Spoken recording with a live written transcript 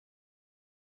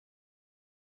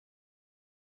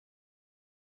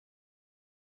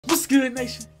good,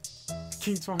 nation?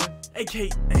 King Twon, aka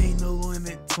No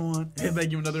Limit Twon. Head back,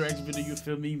 give another reaction video, you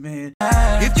feel me, man?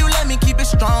 If you let me keep it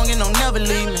strong and don't never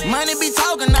leave me. Money be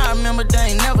talking, I remember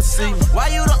they ain't never see me. Why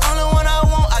you the only one I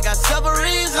want? I got several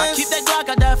reasons. I keep that Glock,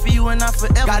 I die for you and I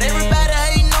forever. Got everybody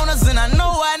hating on us and I know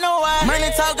why.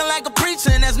 Money talking like a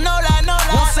preacher and there's no lie.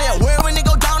 Won't say a word when it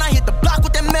go down, I hit the block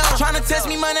with that metal. Trying to test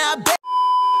me, money, I bet.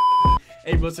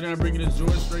 Hey, bro, today I'm bringing in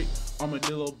George Strait,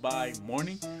 Armadillo by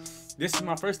Morning. This is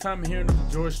my first time hearing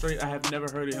of George Strait. I have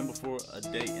never heard of him before a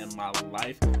day in my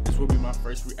life. This will be my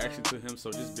first reaction to him,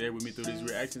 so just bear with me through these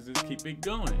reactions and keep it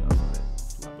going.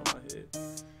 Slap on my head.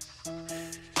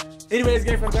 Anyways,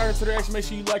 guys, for the reaction, make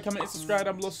sure you like, comment, and subscribe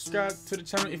down below. Subscribe to the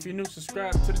channel if you're new.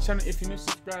 Subscribe to the channel if you're new.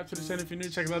 Subscribe to the channel if you're new.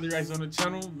 Check out the reactions on the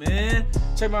channel, man.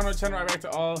 Check me out on the channel. I react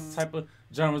to all type of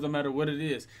genres, no matter what it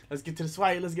is. Let's get to this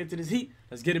fight. Let's get to this heat.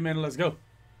 Let's get it, man. Let's go.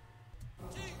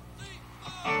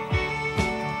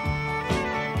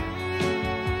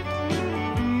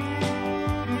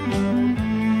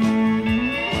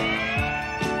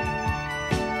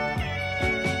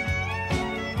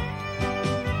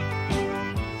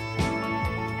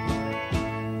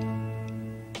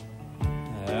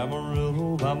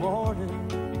 Amarillo by morning,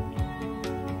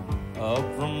 up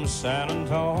from San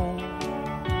Antonio.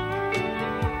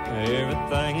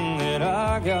 Everything that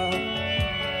I got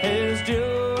is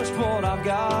just what I've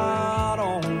got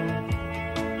on.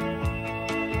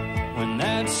 When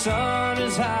that sun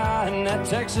is high in that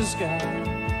Texas sky,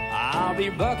 I'll be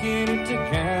bucking it to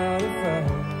county fair.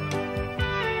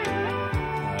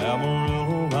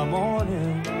 Amarillo by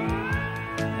morning,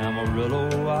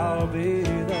 Amarillo, I'll be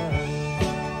there.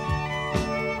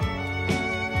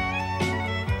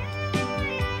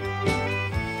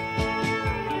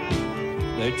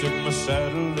 They took my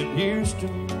saddle in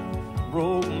Houston,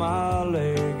 broke my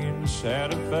leg in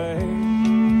Santa Fe.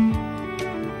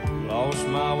 Lost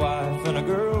my wife and a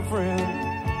girlfriend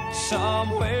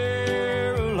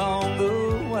somewhere along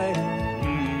the way.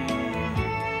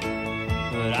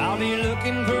 But I'll be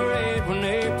looking for it when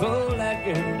they pull that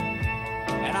girl,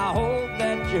 and I hope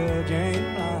that judge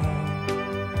ain't lying.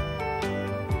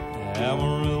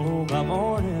 Amarillo by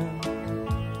morning,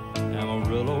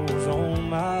 Amarillo's on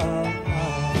my mind.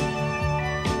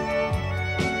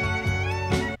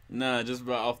 Nah, just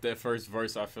off that first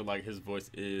verse, I feel like his voice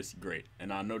is great.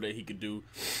 And I know that he could do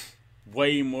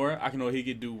way more. I know he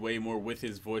could do way more with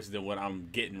his voice than what I'm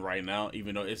getting right now,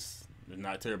 even though it's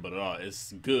not terrible at all.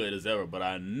 It's good as ever, but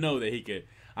I know that he could.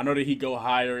 I know that he go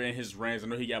higher in his range. I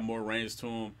know he got more range to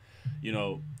him, you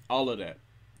know, all of that.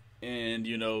 And,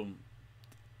 you know,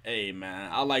 hey,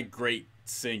 man, I like great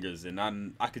singers, and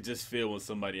I could just feel when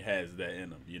somebody has that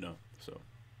in them, you know, so.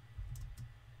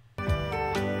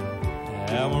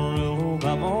 Amarillo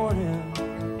by morning,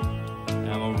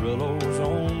 Amarillo's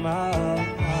on my mind.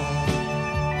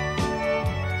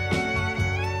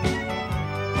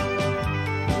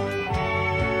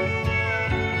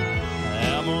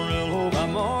 Amarillo by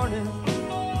morning,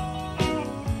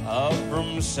 up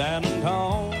from San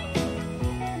Antonio.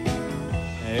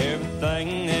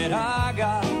 Everything that I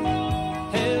got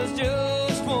is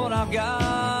just what I've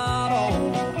got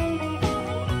on.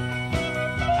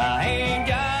 I ain't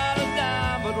got a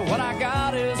dime, but what I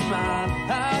got is mine.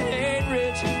 I ain't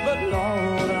rich, but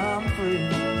Lord, I'm free.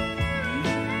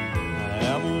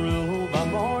 Amarillo by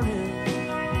morning,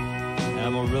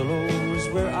 Amarillo is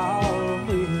where I'll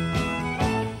be.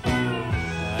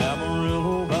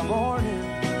 Amarillo by morning,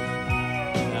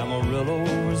 Amarillo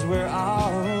is where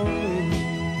I'll be.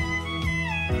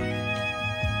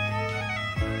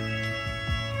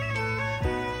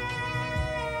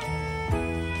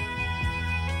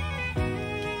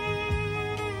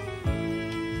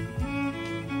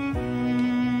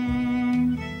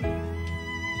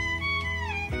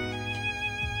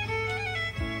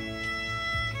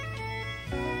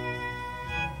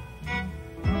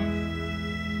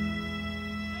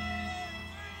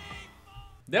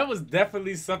 That was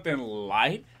definitely something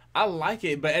light. I like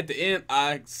it, but at the end,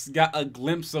 I got a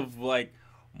glimpse of, like,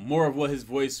 more of what his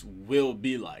voice will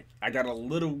be like. I got a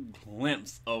little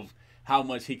glimpse of how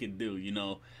much he could do, you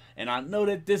know. And I know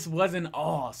that this wasn't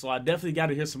all, so I definitely got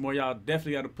to hear some more. Y'all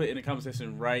definitely got to put in the comment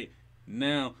section right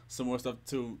now some more stuff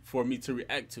for me to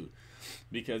react to.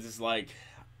 Because it's like,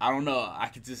 I don't know, I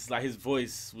could just, like, his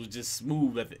voice was just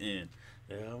smooth at the end.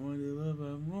 I want to love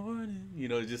by morning. You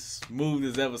know, just smooth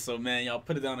as ever. So, man, y'all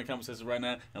put it down in the comment section right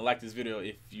now and like this video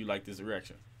if you like this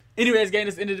reaction. Anyways, gang,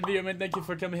 that's the end of the video, man. Thank you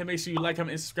for coming here. Make sure you like,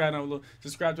 comment, and subscribe down below.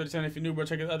 Subscribe to the channel if you're new, bro.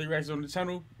 Check out other reactions on the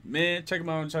channel. Man, check them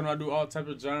out on the channel. I do all types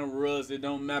of genres. It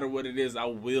don't matter what it is. I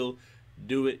will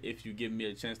do it if you give me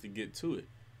a chance to get to it.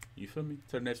 You feel me?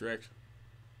 To the next reaction.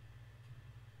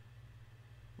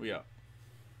 We out.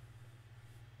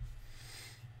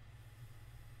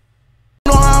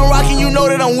 You know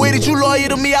that I'm with it. You loyal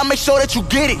to me, I make sure that you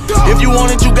get it. If you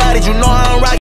want it, you got it. You know I'm rocking.